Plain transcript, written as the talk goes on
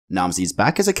Nomsy is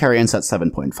back as a carry in set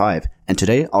 7.5, and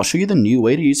today I'll show you the new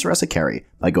way to use her as a carry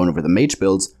by going over the mage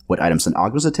builds, what items and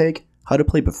augments to take, how to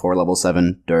play before level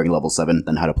 7, during level 7,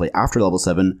 then how to play after level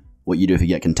 7, what you do if you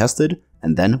get contested,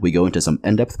 and then we go into some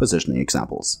in-depth positioning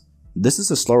examples. This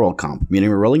is a slow roll comp, meaning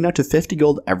we're rolling down to 50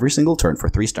 gold every single turn for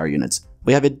 3-star units.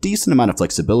 We have a decent amount of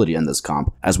flexibility in this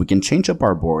comp, as we can change up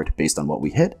our board based on what we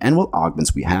hit and what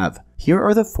augments we have. Here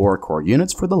are the 4 core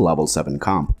units for the level 7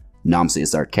 comp. Nomsy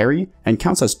is our carry, and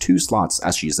counts as 2 slots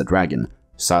as she is a dragon.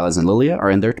 Sylas and Lilia are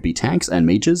in there to be tanks and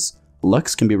mages.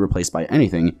 Lux can be replaced by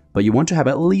anything, but you want to have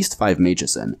at least 5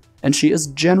 mages in, and she is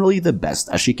generally the best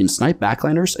as she can snipe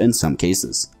backliners in some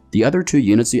cases. The other 2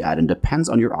 units you add in depends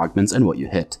on your augments and what you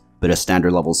hit, but a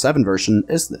standard level 7 version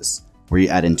is this, where you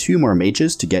add in 2 more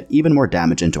mages to get even more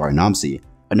damage into our Nomsy.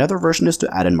 Another version is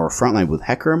to add in more frontline with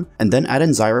Hecarim, and then add in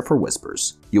Zyra for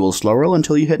whispers. You will slow roll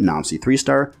until you hit Nomsy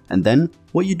 3-star, and then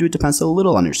what you do depends a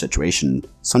little on your situation.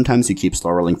 Sometimes you keep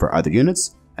slow rolling for other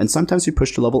units, and sometimes you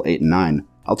push to level 8 and 9.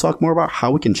 I'll talk more about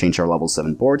how we can change our level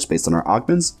 7 boards based on our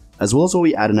augments, as well as what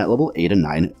we add in at level 8 and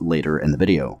 9 later in the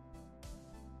video.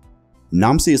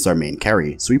 Nomsy is our main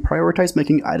carry, so we prioritize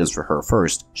making items for her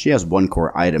first. She has 1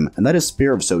 core item, and that is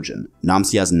Spear of Sojin.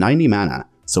 Nomsy has 90 mana,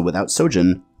 so without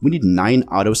Sojin, we need 9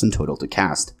 autos in total to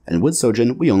cast, and with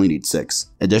Sojin, we only need 6.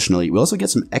 Additionally, we also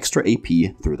get some extra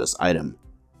AP through this item.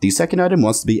 The second item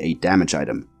wants to be a damage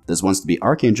item. This wants to be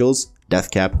Archangels,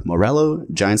 Deathcap, Morello,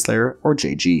 Giant Slayer, or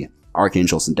JG.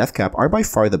 Archangels and Deathcap are by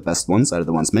far the best ones out of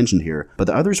the ones mentioned here, but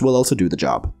the others will also do the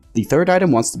job. The third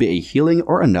item wants to be a healing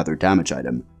or another damage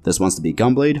item. This wants to be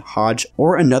Gunblade, Hodge,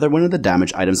 or another one of the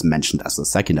damage items mentioned as the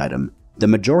second item. The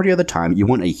majority of the time you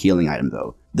want a healing item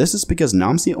though. This is because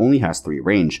Nomsy only has 3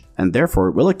 range, and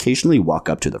therefore will occasionally walk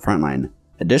up to the front line.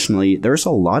 Additionally, there's a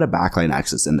lot of backline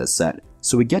access in this set,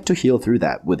 so we get to heal through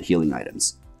that with healing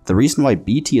items. The reason why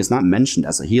BT is not mentioned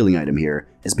as a healing item here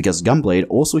is because Gunblade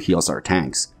also heals our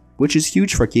tanks, which is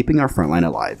huge for keeping our frontline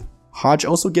alive. Hodge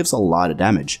also gives a lot of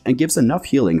damage and gives enough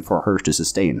healing for her to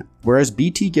sustain, whereas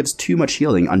BT gives too much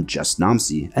healing on just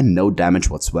Nomsy and no damage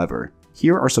whatsoever.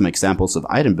 Here are some examples of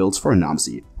item builds for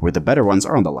Nomsy, where the better ones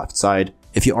are on the left side.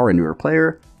 If you are a newer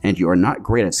player, and you are not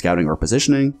great at scouting or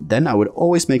positioning, then I would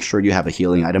always make sure you have a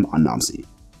healing item on Nomsy.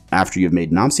 After you've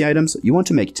made Nomsy items, you want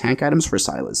to make tank items for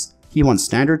Sylas. He wants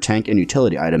standard tank and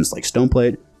utility items like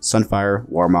Stoneplate, Sunfire,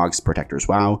 Warmogs, Protector's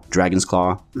Vow, Dragon's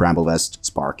Claw, Bramble Vest,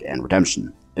 Spark, and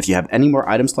Redemption. If you have any more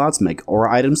item slots, make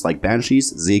aura items like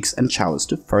Banshees, Zeeks, and Chalice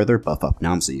to further buff up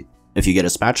Nomsy. If you get a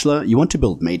spatula, you want to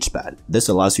build Mage Spat. This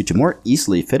allows you to more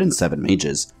easily fit in 7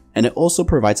 mages, and it also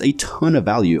provides a ton of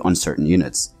value on certain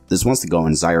units. This wants to go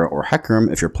on Zyra or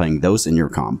Hecarim if you're playing those in your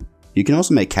comp. You can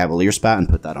also make Cavalier Spat and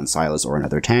put that on Sylas or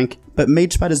another tank, but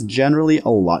Mage Spat is generally a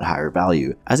lot higher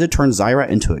value, as it turns Zyra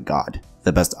into a god.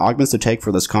 The best augments to take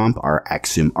for this comp are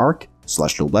Axiom Arc,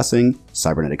 Celestial Blessing,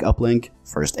 Cybernetic Uplink,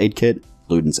 First Aid Kit,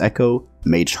 Luden's Echo,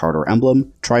 Mage Heart or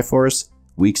Emblem, Triforce,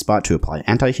 Weak Spot to apply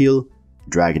Anti-Heal,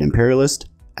 Dragon Imperialist,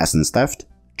 Essence Theft,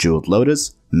 Jeweled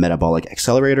Lotus, Metabolic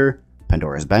Accelerator,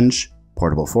 Pandora's Bench,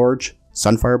 Portable Forge,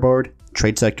 Sunfire Board,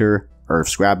 Trade Sector,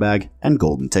 Earth's Grab Bag, and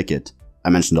Golden Ticket. I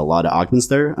mentioned a lot of augments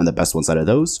there, and the best ones out of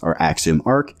those are Axiom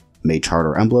Arc, Mage Heart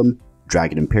or Emblem,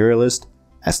 Dragon Imperialist,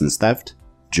 Essence Theft,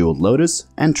 Jeweled Lotus,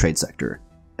 and Trade Sector.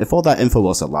 If all that info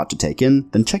was a lot to take in,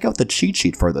 then check out the cheat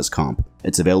sheet for this comp.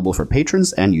 It's available for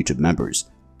patrons and YouTube members.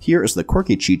 Here is the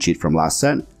quirky cheat sheet from last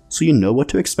set, so you know what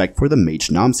to expect for the Mage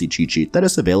Nomsy cheat sheet that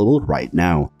is available right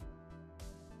now.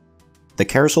 The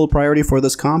carousel priority for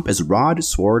this comp is Rod,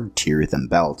 Sword, Teeth, and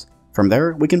Belt. From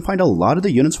there, we can find a lot of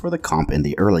the units for the comp in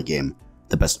the early game.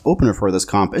 The best opener for this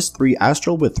comp is 3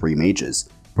 Astral with 3 Mages,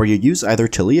 where you use either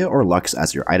Talia or Lux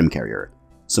as your item carrier.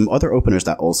 Some other openers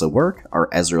that also work are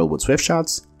Ezreal with Swift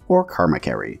Shots, or Karma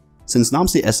Carry. Since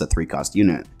Nomsy is a 3-cost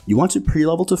unit, you want to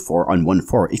pre-level to 4 on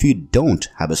 1/4 if you don't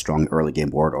have a strong early game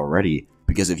board already,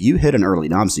 because if you hit an early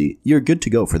Nomsy, you're good to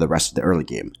go for the rest of the early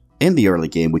game. In the early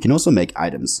game, we can also make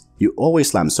items. You always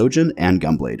slam Sojin and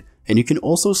Gunblade, and you can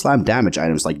also slam damage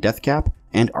items like Deathcap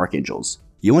and Archangels.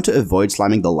 You want to avoid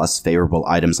slamming the less favorable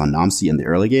items on Nomsy in the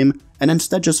early game, and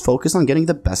instead just focus on getting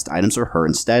the best items for her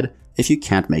instead if you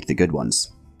can't make the good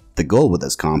ones. The goal with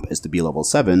this comp is to be level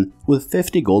 7 with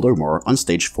 50 gold or more on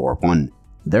stage 4-1.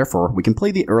 Therefore, we can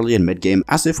play the early and mid game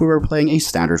as if we were playing a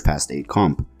standard fast 8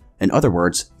 comp. In other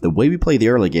words, the way we play the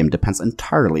early game depends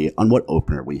entirely on what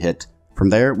opener we hit. From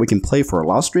there, we can play for a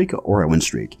loss streak or a win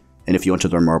streak. And if you want to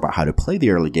learn more about how to play the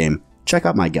early game, check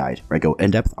out my guide where I go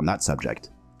in depth on that subject.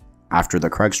 After the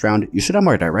Krugs round, you should have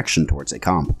more direction towards a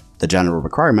comp. The general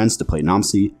requirements to play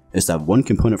Nomsy is to have 1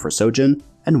 component for Sojin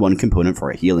and 1 component for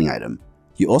a healing item.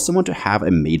 You also want to have a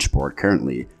mage board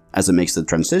currently, as it makes the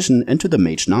transition into the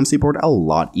Mage Nomsy board a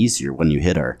lot easier when you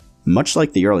hit her. Much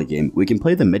like the early game, we can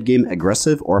play the mid game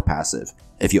aggressive or passive.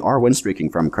 If you are win streaking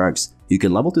from Krugs, you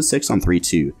can level to 6 on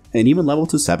 3-2, and even level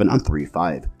to 7 on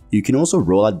 3-5. You can also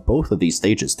roll at both of these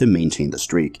stages to maintain the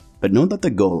streak, but note that the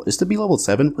goal is to be level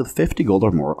 7 with 50 gold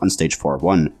or more on stage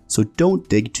 4-1, so don't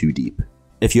dig too deep.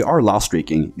 If you are lost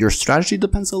streaking, your strategy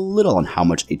depends a little on how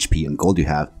much HP and gold you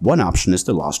have. One option is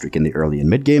to lost streak in the early and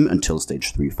mid game until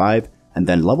stage 3-5, and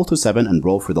then level to 7 and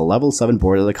roll for the level 7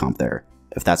 board of the comp there.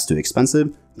 If that's too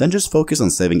expensive, then just focus on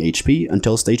saving HP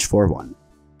until stage 4-1.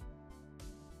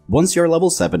 Once you're level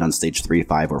 7 on stage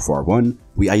 3-5 or 4-1,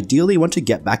 we ideally want to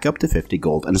get back up to 50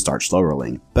 gold and start slow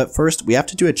rolling. But first, we have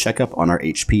to do a checkup on our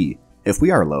HP. If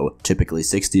we are low, typically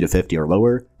 60 to 50 or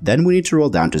lower, then we need to roll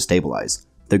down to stabilize.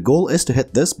 The goal is to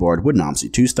hit this board with Nomsy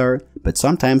 2-star, but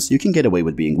sometimes you can get away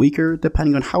with being weaker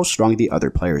depending on how strong the other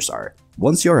players are.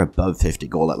 Once you're above 50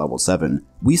 gold at level 7,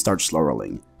 we start slow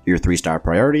rolling. Your 3-star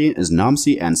priority is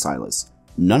Nomsy and Silas.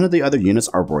 None of the other units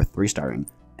are worth 3-starring,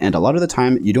 and a lot of the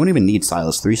time you don't even need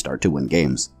Silas 3-star to win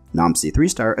games. Nomsy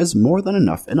 3-star is more than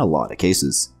enough in a lot of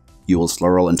cases. You will slow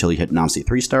roll until you hit Nomsy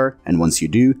 3-star, and once you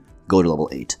do, go to level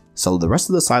 8. Sell the rest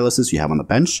of the Silases you have on the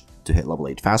bench to hit level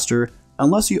 8 faster,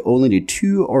 unless you only need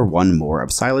 2 or 1 more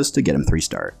of Silas to get him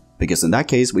 3-star, because in that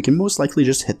case we can most likely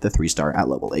just hit the 3-star at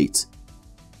level 8.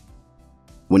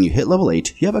 When you hit level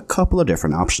 8, you have a couple of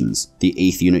different options. The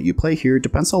 8th unit you play here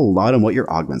depends a lot on what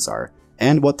your augments are,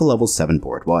 and what the level 7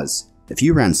 board was. If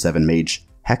you ran 7 Mage,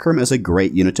 Hecarim is a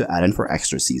great unit to add in for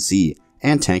extra CC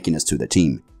and tankiness to the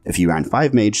team. If you ran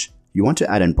 5 Mage, you want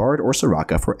to add in Bard or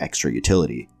Soraka for extra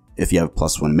utility. If you have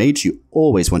 +1 Mage, you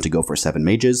always want to go for 7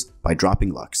 Mages by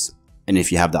dropping Lux. And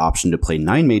if you have the option to play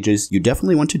 9 Mages, you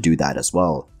definitely want to do that as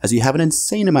well, as you have an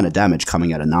insane amount of damage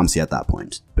coming out of Nomsy at that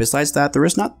point. Besides that, there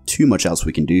is not too much else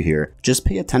we can do here, just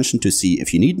pay attention to see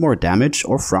if you need more damage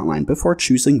or frontline before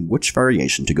choosing which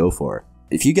variation to go for.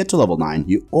 If you get to level 9,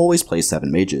 you always play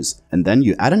 7 Mages, and then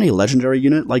you add in a legendary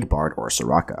unit like Bard or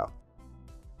Soraka.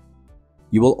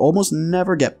 You will almost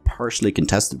never get partially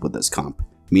contested with this comp,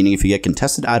 meaning if you get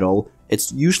contested at all,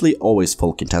 it's usually always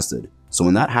full contested. So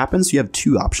when that happens, you have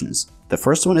 2 options. The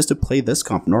first one is to play this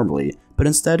comp normally, but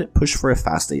instead push for a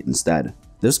fast 8 instead.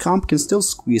 This comp can still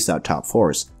squeeze out top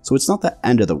 4s, so it's not the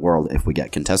end of the world if we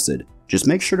get contested. Just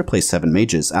make sure to play 7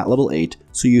 Mages at level 8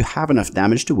 so you have enough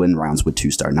damage to win rounds with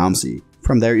 2-star Nomsy.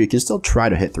 From there you can still try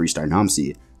to hit 3-star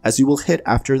Nomsy, as you will hit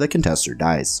after the contester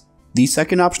dies. The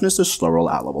second option is to slow roll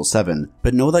at level 7,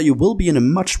 but know that you will be in a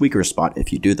much weaker spot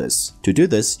if you do this. To do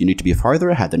this, you need to be farther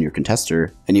ahead than your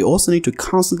contester, and you also need to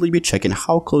constantly be checking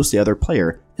how close the other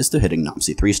player is to hitting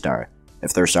Nomsy 3-star.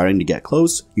 If they're starting to get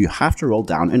close, you have to roll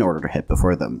down in order to hit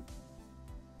before them.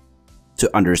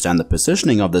 To understand the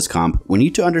positioning of this comp, we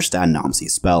need to understand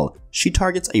Nomsy's spell. She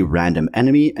targets a random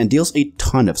enemy and deals a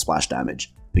ton of splash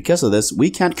damage. Because of this, we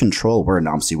can't control where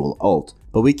Nomsy will ult,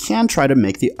 but we can try to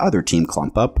make the other team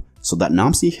clump up so that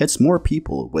Nomsy hits more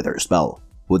people with her spell.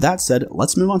 With that said,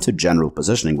 let's move on to general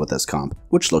positioning with this comp,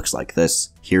 which looks like this.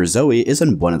 Here Zoe is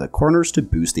in one of the corners to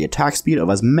boost the attack speed of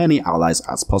as many allies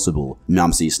as possible.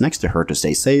 Nomsy is next to her to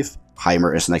stay safe,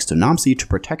 Heimer is next to Nomsy to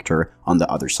protect her on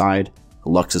the other side,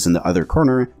 Lux is in the other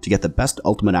corner to get the best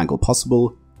ultimate angle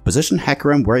possible. Position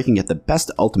Hecarim where he can get the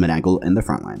best ultimate angle in the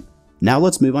frontline. Now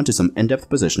let's move on to some in-depth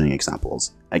positioning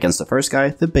examples. Against the first guy,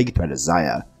 the big threat is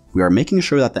Xayah. We are making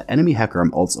sure that the enemy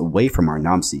Hecarim ults away from our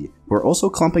Nomsy. We're also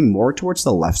clumping more towards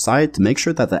the left side to make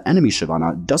sure that the enemy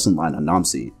Shyvana doesn't land on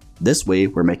Nomsy. This way,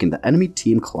 we're making the enemy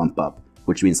team clump up,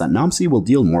 which means that Nomsy will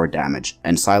deal more damage,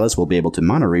 and Silas will be able to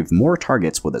mana reave more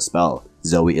targets with a spell.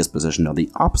 Zoe is positioned on the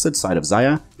opposite side of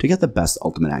Xayah to get the best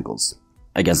ultimate angles.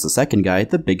 Against the second guy,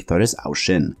 the big threat is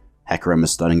Ao-Shin. Hecarim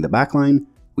is stunning the backline.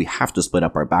 We have to split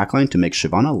up our backline to make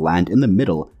Shyvana land in the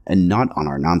middle and not on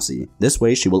our Nomsy. This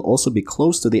way she will also be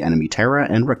close to the enemy Terra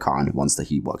and Rakan once the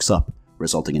heat walks up,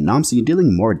 resulting in Nomsy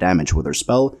dealing more damage with her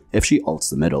spell if she ults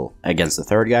the middle. Against the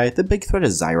third guy, the big threat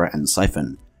is Zyra and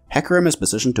Siphon. Hecarim is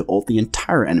positioned to ult the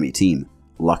entire enemy team.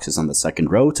 Lux is on the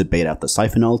second row to bait out the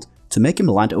Siphon ult to make him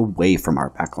land away from our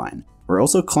backline. We're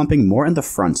also clumping more in the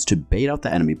front to bait out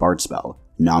the enemy Bard spell.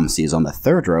 Nomsy is on the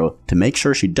third row to make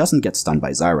sure she doesn't get stunned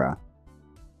by Zyra.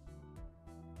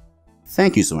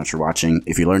 Thank you so much for watching.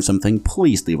 If you learned something,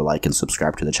 please leave a like and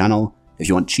subscribe to the channel. If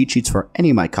you want cheat sheets for any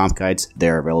of my comp guides, they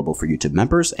are available for YouTube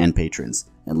members and patrons,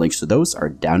 and links to those are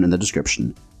down in the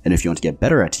description. And if you want to get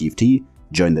better at TFT,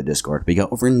 join the Discord. We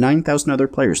got over 9,000 other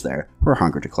players there who are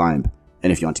hungry to climb.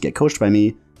 And if you want to get coached by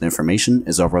me, the information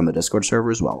is over on the Discord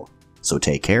server as well. So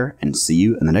take care and see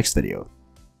you in the next video.